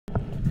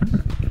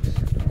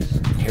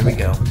Here we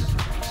go.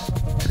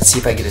 Let's see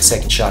if I get a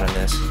second shot on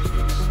this.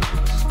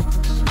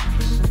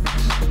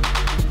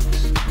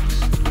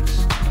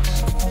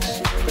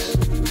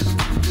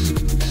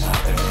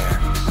 Oh, they're there.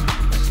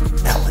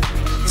 That one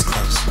is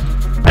close.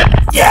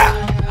 Yeah!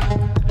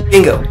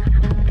 Bingo!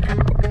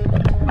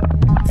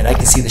 And I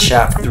can see the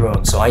shaft through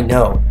them, so I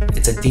know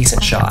it's a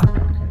decent shot.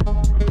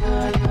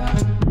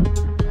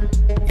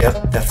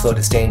 Yep, that float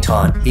is staying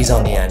taut. He's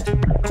on the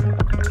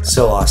end.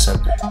 So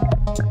awesome.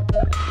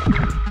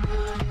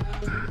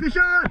 Good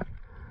shot!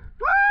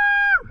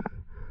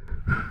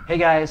 Woo! Hey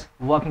guys,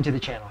 welcome to the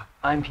channel.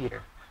 I'm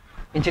Peter.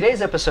 In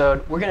today's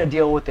episode, we're going to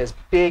deal with this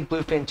big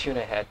bluefin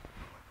tuna head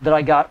that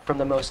I got from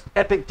the most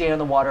epic day on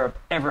the water I've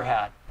ever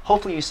had.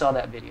 Hopefully you saw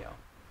that video.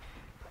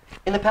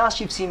 In the past,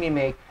 you've seen me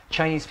make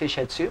Chinese fish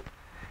head soup,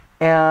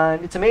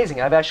 and it's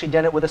amazing. I've actually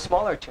done it with a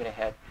smaller tuna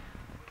head,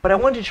 but I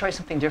wanted to try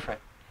something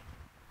different.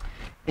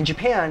 In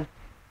Japan,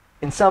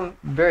 in some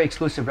very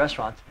exclusive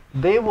restaurants,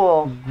 they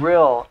will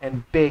grill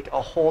and bake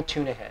a whole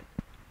tuna head.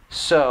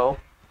 So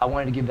I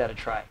wanted to give that a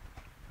try.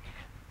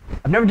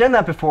 I've never done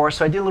that before,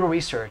 so I did a little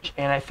research,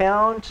 and I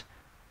found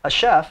a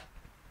chef,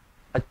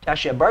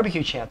 actually a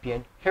barbecue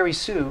champion, Harry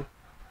Sue,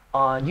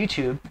 on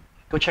YouTube.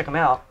 Go check him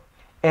out.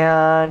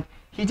 And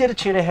he did a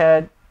tuna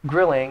head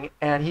grilling,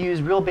 and he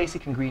used real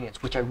basic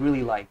ingredients, which I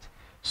really liked.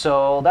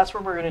 So that's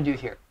what we're going to do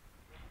here.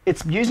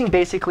 It's using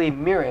basically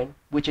mirin,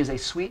 which is a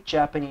sweet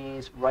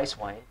Japanese rice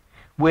wine,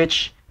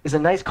 which is a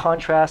nice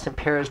contrast and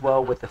pairs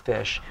well with the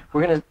fish.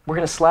 We're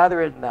gonna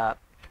slather it in that,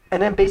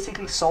 and then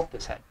basically salt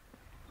this head.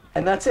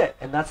 And that's it.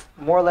 And that's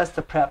more or less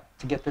the prep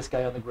to get this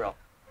guy on the grill.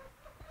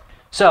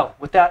 So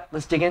with that,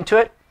 let's dig into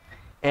it.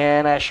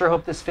 And I sure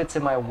hope this fits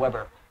in my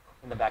Weber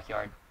in the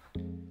backyard.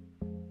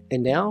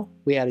 And now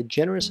we add a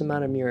generous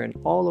amount of mirin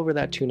all over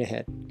that tuna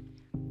head.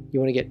 You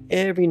want to get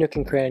every nook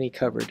and cranny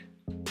covered.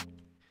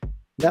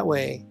 That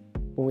way,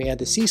 when we add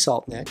the sea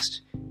salt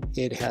next,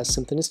 it has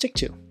something to stick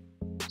to.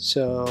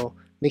 So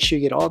make sure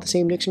you get all the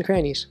same nooks and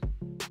crannies.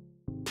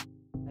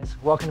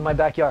 Welcome to my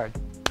backyard.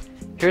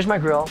 Here's my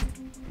grill.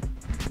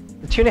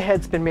 The tuna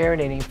head's been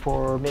marinating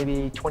for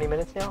maybe 20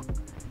 minutes now,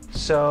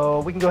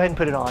 so we can go ahead and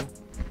put it on.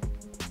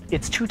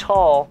 It's too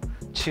tall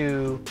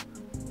to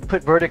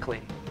put vertically.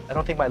 I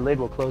don't think my lid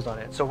will close on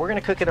it. So we're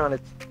gonna cook it on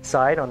its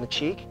side, on the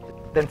cheek,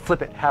 then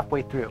flip it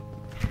halfway through.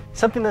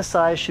 Something this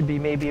size should be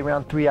maybe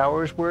around 3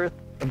 hours worth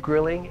of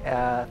grilling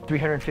at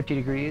 350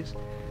 degrees.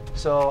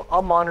 So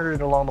I'll monitor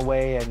it along the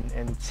way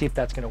and see if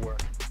that's gonna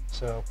work.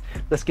 So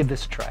let's give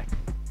this a try.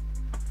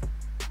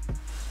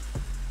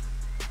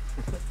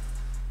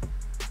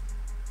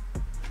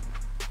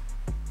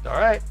 All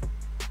right.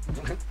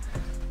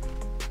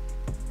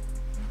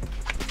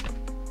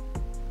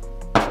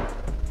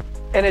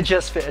 And it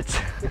just fits.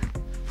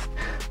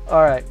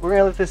 All right, we're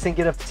gonna let this thing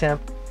get up to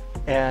temp,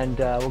 and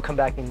we'll come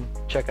back and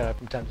check on it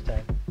from time to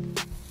time.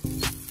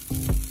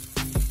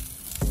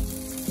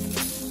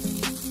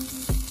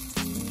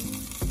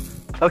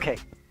 Okay,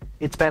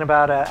 it's been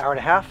about an hour and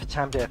a half.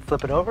 Time to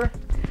flip it over.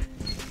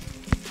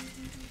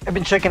 I've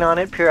been checking on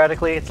it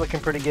periodically. It's looking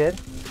pretty good.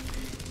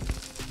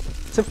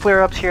 Some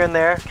flare-ups here and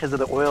there because of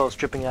the oil is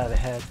dripping out of the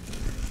head.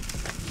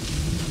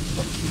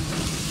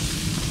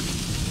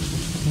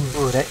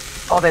 Ooh,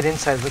 all that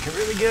inside is looking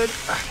really good.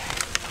 Okay.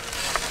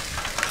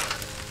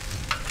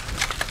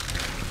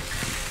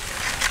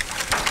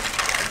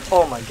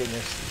 Oh my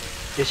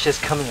goodness, it's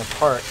just coming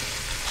apart.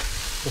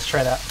 Let's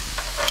try that.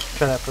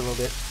 Try that for a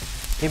little bit.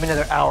 Give it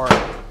another hour.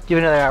 Give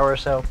it another hour or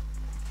so.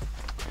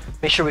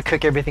 Make sure we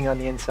cook everything on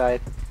the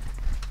inside.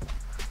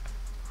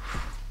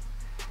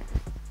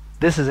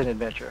 This is an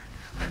adventure.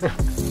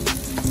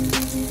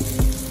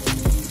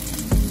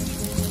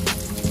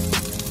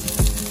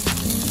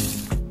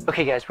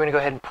 Okay guys, we're gonna go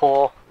ahead and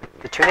pull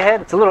the tuna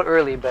head. It's a little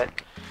early, but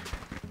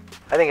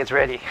I think it's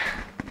ready.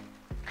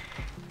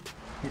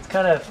 It's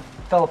kind of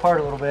fell apart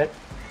a little bit.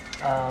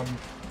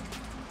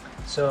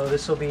 So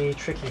this will be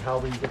tricky how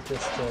we get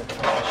this to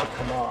actually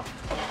come off.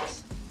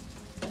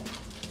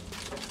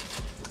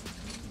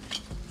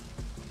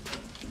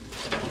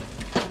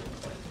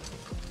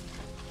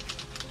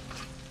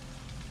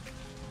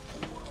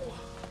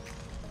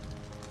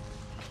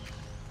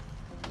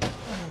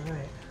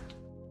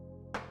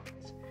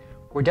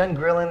 We're done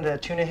grilling the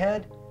tuna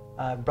head.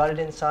 Brought it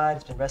inside,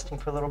 it's been resting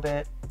for a little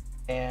bit,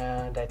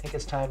 and I think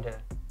it's time to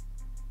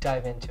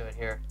dive into it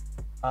here.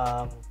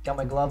 Got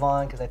my glove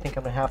on because I think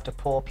I'm gonna have to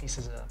pull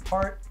pieces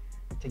apart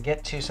to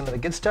get to some of the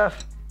good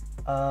stuff.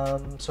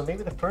 So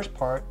maybe the first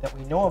part that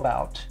we know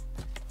about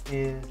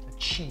is the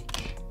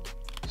cheek.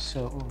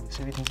 So, ooh,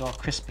 so everything's all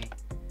crispy.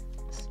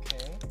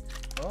 Okay,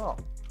 oh.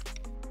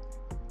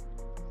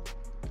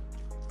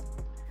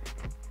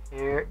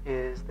 Here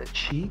is the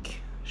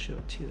cheek. Show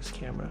it to this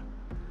camera.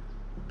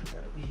 Put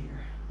that over here.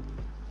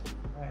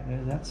 All right,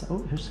 there, that's,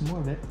 oh, here's some more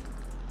of it.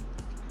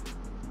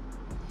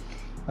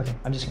 Okay,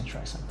 I'm just gonna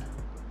try some.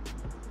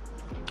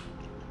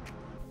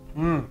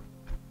 Mmm.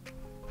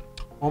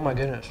 Oh my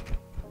goodness,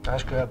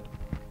 that's good.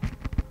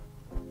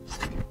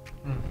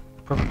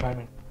 Perfect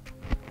timing.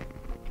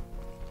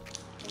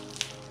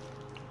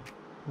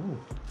 Ooh.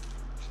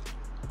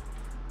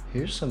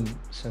 Here's some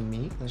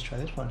meat. Let's try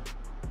this one.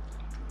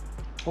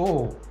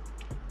 Oh,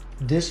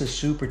 this is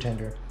super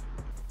tender.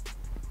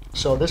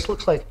 So this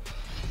looks like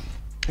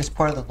it's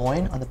part of the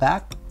loin on the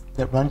back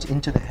that runs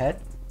into the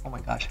head. Oh my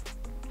gosh.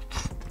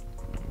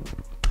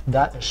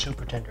 That is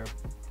super tender.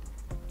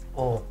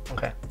 Oh,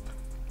 okay.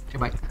 Take a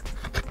bite.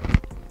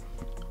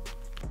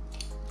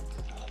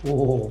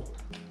 Oh.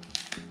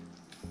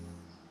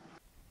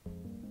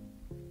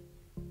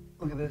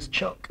 Look at this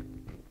chunk.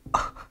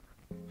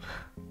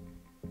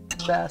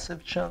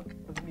 Massive chunk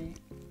of meat.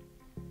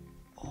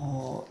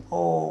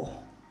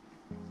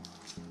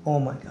 Oh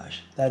my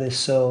gosh. That is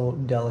so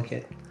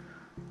delicate.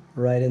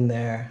 Right in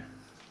there.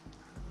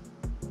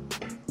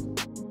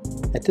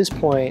 At this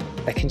point,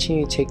 I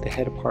continue to take the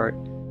head apart,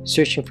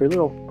 searching for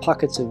little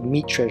pockets of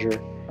meat treasure,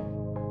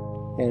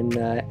 and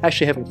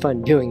actually having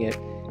fun doing it.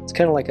 It's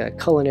kind of like a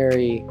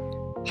culinary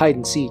hide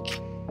and seek,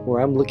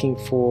 where I'm looking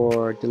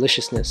for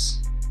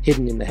deliciousness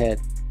hidden in the head.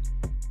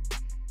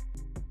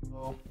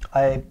 So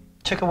I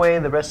took away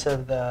the rest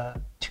of the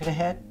tuna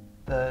head,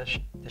 the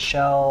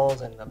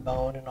shells and the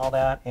bone and all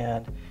that,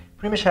 and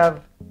pretty much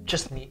have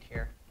just meat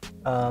here.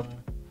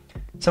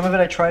 Some of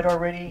it I tried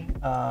already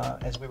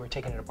as we were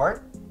taking it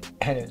apart,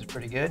 and it was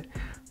pretty good.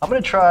 I'm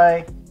going to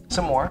try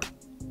some more.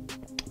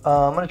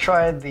 I'm going to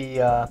try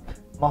the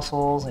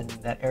muscles and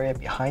that area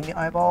behind the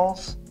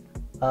eyeballs.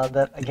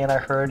 That, again, I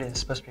heard is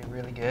supposed to be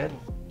really good.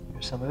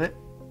 Here's some of it.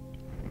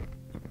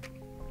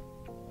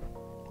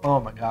 Oh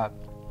my god.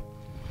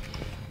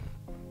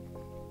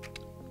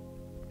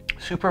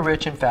 Super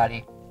rich and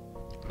fatty.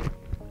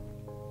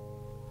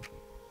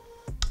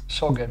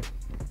 So good.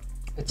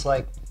 It's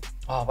like,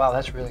 oh wow,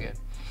 that's really good.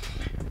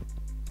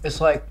 It's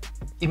like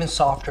even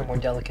softer, more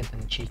delicate than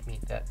the cheek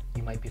meat that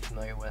you might be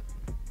familiar with.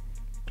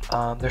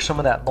 There's some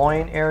of that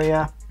loin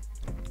area.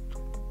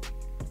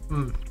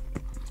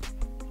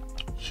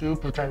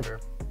 Super tender.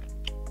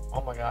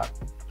 Oh my god.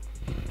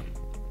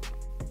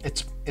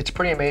 It's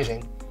pretty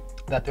amazing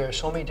that there are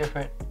so many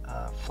different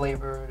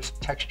flavors,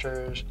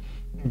 textures,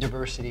 and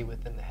diversity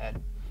within the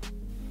head.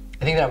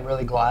 I think that I'm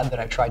really glad that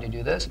I tried to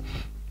do this.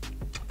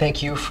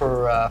 Thank you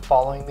for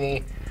following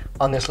me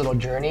on this little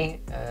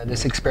journey,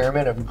 this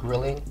experiment of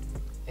grilling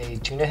a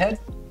tuna head.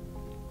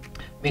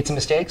 Made some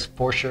mistakes,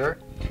 for sure,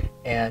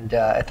 and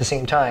at the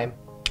same time,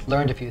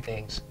 learned a few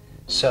things.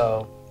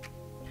 So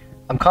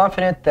I'm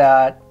confident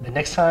that the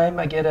next time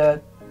I get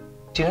a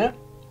tuna,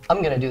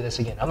 I'm gonna do this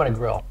again. I'm gonna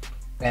grill,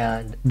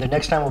 and the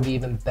next time will be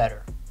even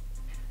better.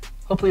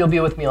 Hopefully you'll be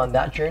with me on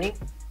that journey.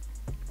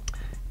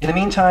 In the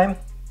meantime,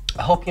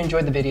 I hope you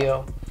enjoyed the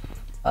video.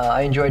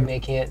 I enjoyed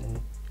making it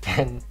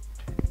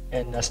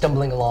and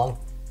stumbling along.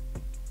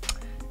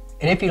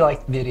 And if you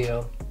liked the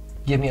video,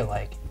 give me a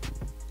like.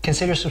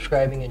 Consider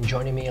subscribing and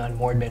joining me on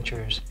more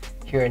adventures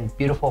here in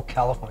beautiful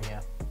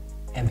California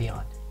and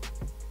beyond.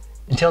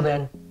 Until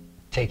then,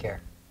 take care.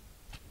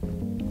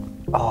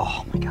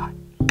 Oh my god.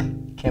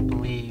 Can't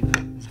believe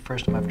it's the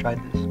first time I've tried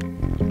this.